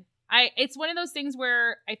fun. It's one of those things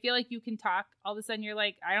where I feel like you can talk. All of a sudden, you're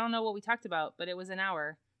like, I don't know what we talked about, but it was an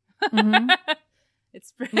hour. Mm-hmm.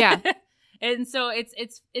 And so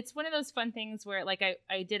it's one of those fun things where, like,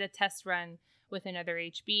 I did a test run with another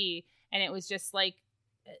HB, and it was just like,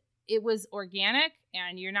 it was organic,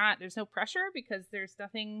 and there's no pressure because there's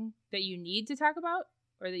nothing that you need to talk about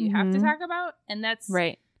or that you have to talk about, and that's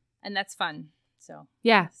right, and that's fun. So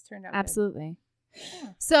it's turned out absolutely.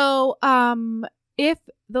 Yeah. So if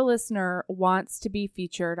the listener wants to be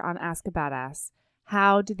featured on Ask a Badass,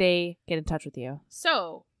 how do they get in touch with you?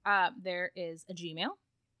 So there is a Gmail.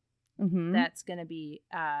 Mm-hmm. That's going to be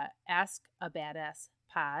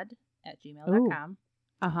askabadasspod@gmail.com.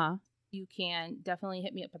 Uh-huh. You can definitely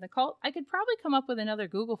hit me up with a cult. I could probably come up with another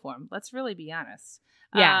Google form. Let's really be honest.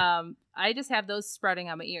 Yeah. I just have those sprouting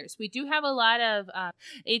on my ears. We do have a lot of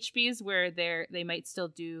HBs where they might still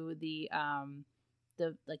do the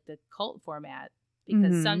cult format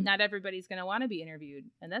because not everybody's going to want to be interviewed,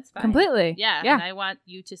 and that's fine. Completely. Yeah. And I want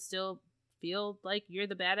you to still feel like you're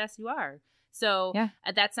the badass you are. So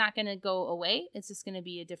that's not going to go away. It's just going to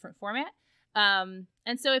be a different format.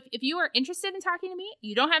 And so if you are interested in talking to me,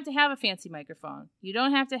 you don't have to have a fancy microphone. You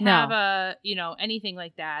don't have to have anything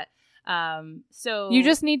like that. So you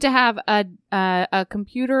just need to have a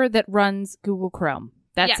computer that runs Google Chrome.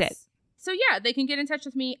 That's it. So they can get in touch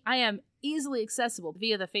with me. I am easily accessible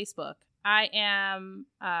via the Facebook. I am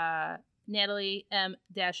Natalie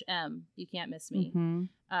M-M. You can't miss me.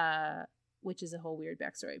 Mm-hmm. Which is a whole weird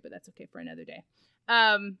backstory, but that's okay for another day.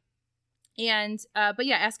 But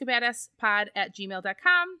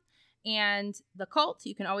askabadasspod@gmail.com. And the cult,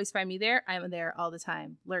 you can always find me there. I'm there all the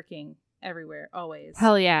time, lurking everywhere, always.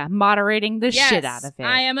 Hell yeah. Moderating the shit out of it.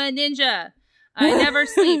 I am a ninja. I never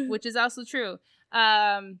sleep, which is also true.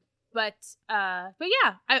 But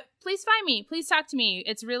please find me. Please talk to me.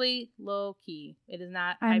 It's really low key. It is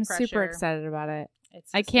not high pressure. I'm super excited about it.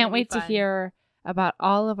 I can't wait to hear about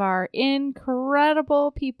all of our incredible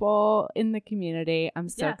people in the community. I'm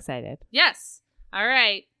so excited. Yes. All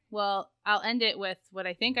right. Well, I'll end it with what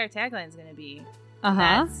I think our tagline is going to be.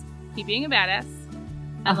 That's keep being a badass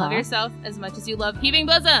and love yourself as much as you love heaving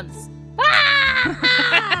bosoms.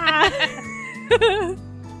 Ah!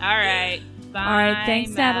 All right. Bye. All right. Thanks,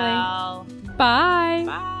 Mel. Natalie. Bye.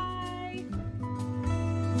 Bye.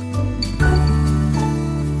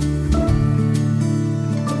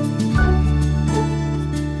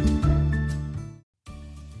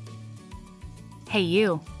 Hey,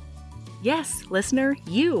 you. Yes, listener,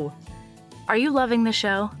 you. Are you loving the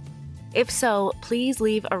show? If so, please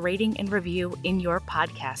leave a rating and review in your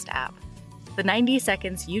podcast app. The 90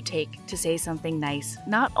 seconds you take to say something nice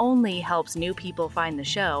not only helps new people find the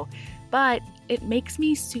show, but it makes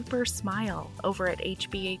me super smile over at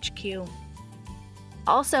HBHQ.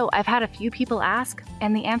 Also, I've had a few people ask,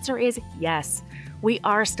 and the answer is yes. We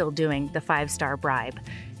are still doing the 5-star bribe.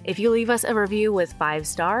 If you leave us a review with 5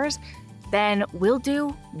 stars, then we'll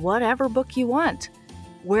do whatever book you want.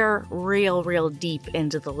 We're real deep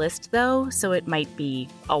into the list, though, so it might be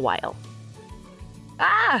a while.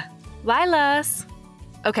 Lilas!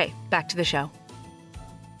 Okay, back to the show.